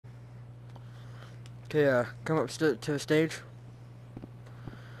Okay, come up to the stage.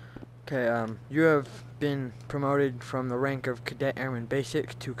 Okay, you have been promoted from the rank of Cadet Airman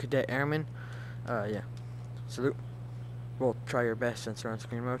Basic to Cadet Airman. Yeah. Salute. Well, try your best since we're on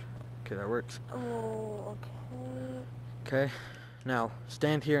screen mode. Okay, that works. Oh, okay. Okay. Now,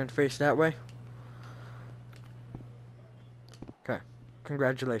 stand here and face that way. Okay.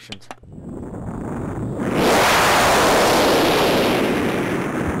 Congratulations.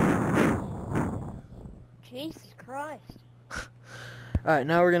 Jesus Christ. Alright,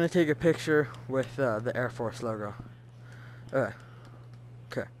 now we're going to take a picture with the Air Force logo. Okay.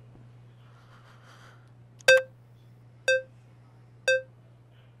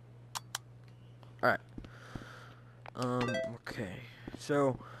 Alright. Okay.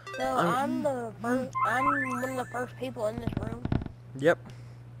 So I'm one of the first people in this room. Yep.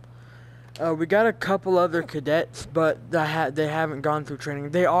 We got a couple other cadets, but they haven't gone through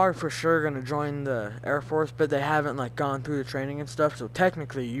training. They are for sure gonna join the Air Force, but they haven't like gone through the training and stuff. So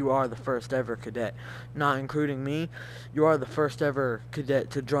technically, you are the first ever cadet, not including me. You are the first ever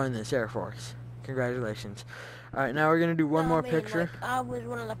cadet to join this Air Force. Congratulations. All right, now we're gonna do one more picture. Like, I was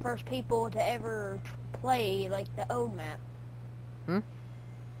one of the first people to ever play like the old map.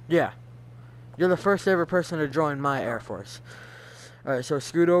 Yeah, you're the first ever person to join my Air Force. Alright, so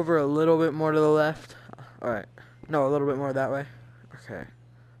scoot over a little bit more to the left. Alright. No, a little bit more that way. Okay.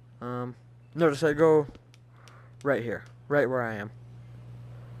 Notice I go right here. Right where I am.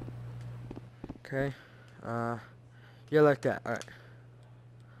 Okay. Yeah, like that. Alright.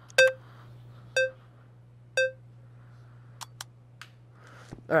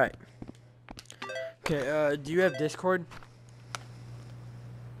 Alright. Okay, do you have Discord?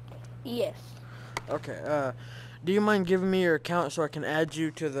 Yes. Okay, do you mind giving me your account so I can add you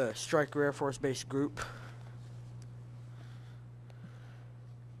to the Stryker Air Force Base group?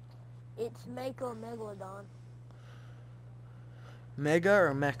 It's Mako Megalodon. Mega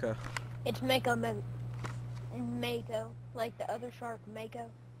or Mecha? It's Mako Mako. Like the other shark,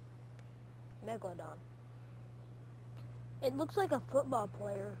 Mako. Megalodon. It looks like a football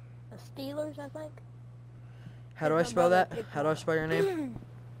player. The Steelers, I think. How do I spell that? How do I spell your name?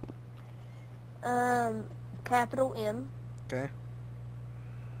 Capital M. Okay.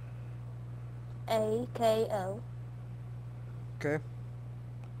 A-K-O. Okay.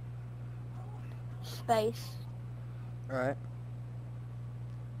 Space. Alright.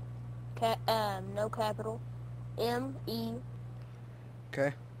 No capital. M-E.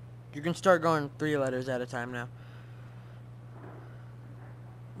 Okay. You can start going 3 letters at a time now.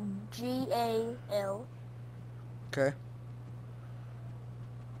 G-A-L. Okay.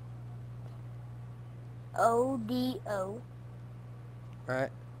 O-D-O.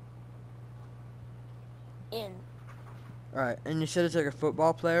 Alright. N. Alright, and you said it's like a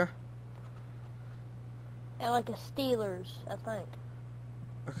football player? And like a Steelers, I think.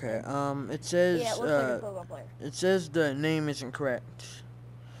 Okay, it says, yeah, it looks like a football player. It says the name isn't correct.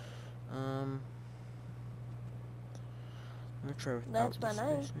 Let me try without That's my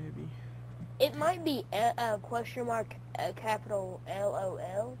name. space, maybe. It might be a question mark, capital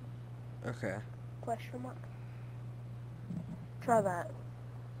L-O-L. Okay. Question mark. Try that.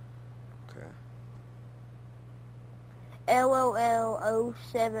 Okay.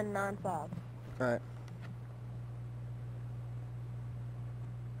 LOL0795. Alright.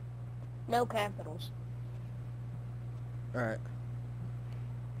 No capitals. Alright.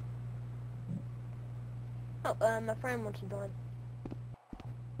 Oh, my friend wants to join.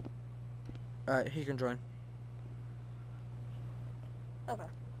 Alright, he can join. Okay.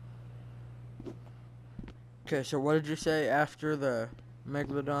 Okay, so what did you say after the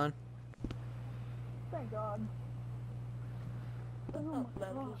Megalodon? Thank God. Oh, no, he's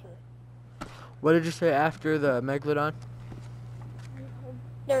here. What did you say after the Megalodon?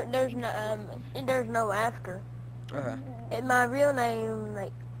 There's no after. Okay. And my real name,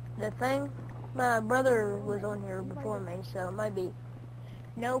 like, the thing, my brother was on here before me, so it might be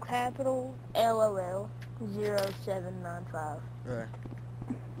no capital LOL 0795. Alright.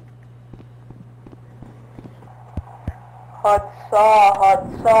 Hot saw.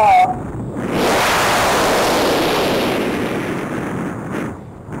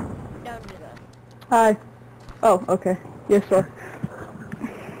 Don't do that. Hi. Oh, okay. Yes, sir.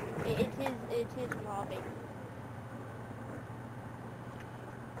 It's his lobby.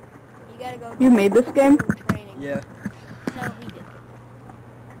 You gotta go. You made this game? Training. Yeah. No, he didn't.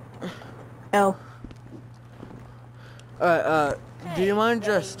 L. Alright, do you mind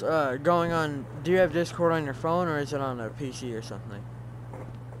Hey, just, going on, do you have Discord on your phone or is it on a PC or something?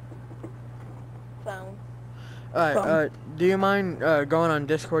 Phone. Alright, Do you mind going on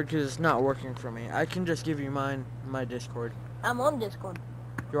Discord, because it's not working for me? I can just give you my Discord. I'm on Discord.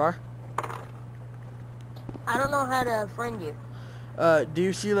 You are? I don't know how to friend you. Do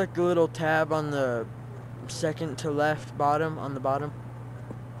you see like the little tab on the second to left bottom, on the bottom?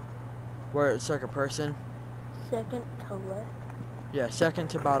 Where it's like a person? Second to left. Yeah, second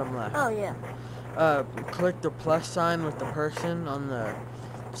to bottom left. Oh, yeah. Click the plus sign with the person on the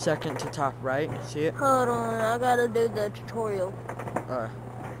second to top right. See it? Hold on, I gotta do the tutorial. Alright.